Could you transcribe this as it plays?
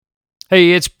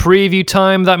Hey, it's preview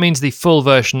time. That means the full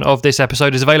version of this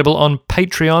episode is available on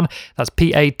Patreon. That's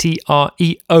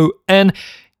Patreon.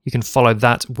 You can follow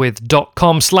that with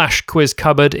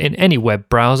 .com/quizcupboard in any web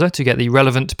browser to get the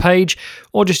relevant page,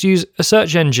 or just use a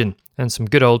search engine and some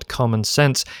good old common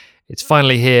sense. It's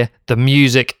finally here, the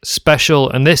music special,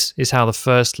 and this is how the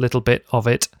first little bit of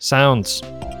it sounds.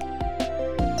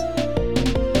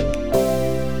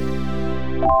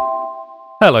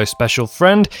 Hello, special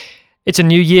friend. It's a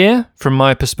new year, from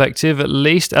my perspective at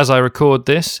least, as I record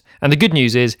this, and the good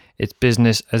news is it's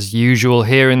business as usual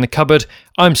here in the cupboard.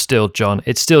 I'm still John,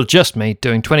 it's still just me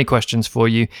doing 20 questions for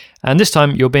you, and this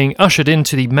time you're being ushered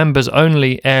into the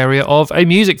members-only area of a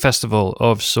music festival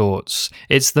of sorts.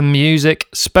 It's the music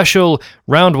special.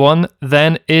 Round one,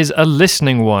 then, is a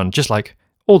listening one, just like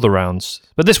all the rounds.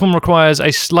 But this one requires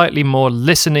a slightly more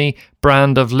listen-y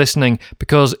brand of listening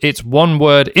because it's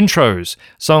one-word intros,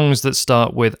 songs that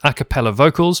start with a cappella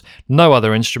vocals, no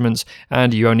other instruments,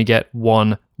 and you only get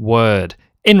one word.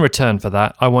 In return for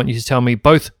that, I want you to tell me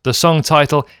both the song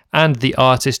title and the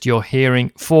artist you're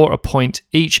hearing for a point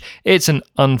each. It's an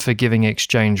unforgiving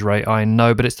exchange rate, I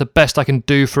know, but it's the best I can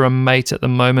do for a mate at the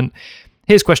moment.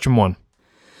 Here's question one.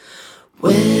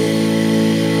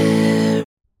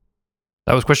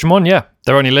 That was question one, yeah.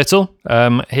 They're only little.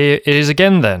 Here it is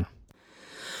again then.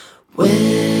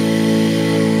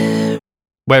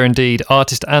 Where indeed,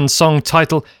 artist and song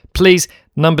title, please.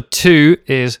 Number two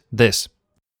is this.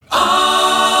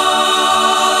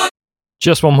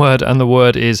 Just one word, and the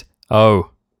word is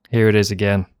oh. Here it is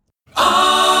again.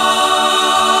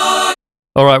 Alright,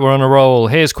 we're on a roll.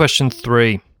 Here's question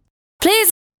three. Please.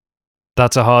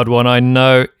 That's a hard one, I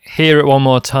know. Hear it one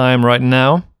more time right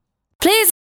now. Please.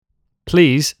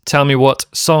 Please tell me what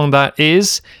song that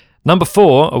is. Number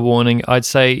four, a warning, I'd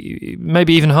say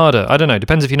maybe even harder. I don't know,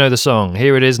 depends if you know the song.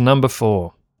 Here it is, number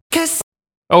four. Kiss.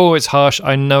 Oh, it's harsh,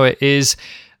 I know it is.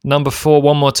 Number four,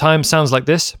 one more time, sounds like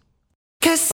this.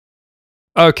 Kiss.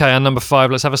 Okay, and number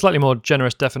five, let's have a slightly more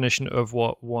generous definition of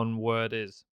what one word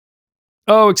is.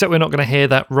 Oh, except we're not going to hear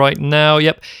that right now.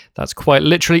 Yep, that's quite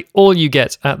literally all you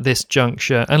get at this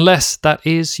juncture, unless that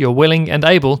is you're willing and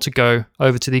able to go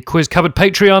over to the Quiz Cupboard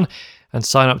Patreon and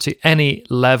sign up to any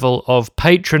level of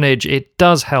patronage. It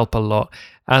does help a lot.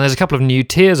 And there's a couple of new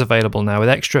tiers available now with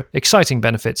extra exciting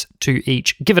benefits to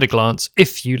each. Give it a glance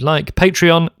if you like.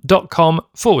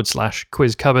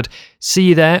 Patreon.com/quizcupboard. See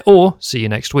you there, or see you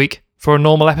next week for a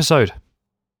normal episode.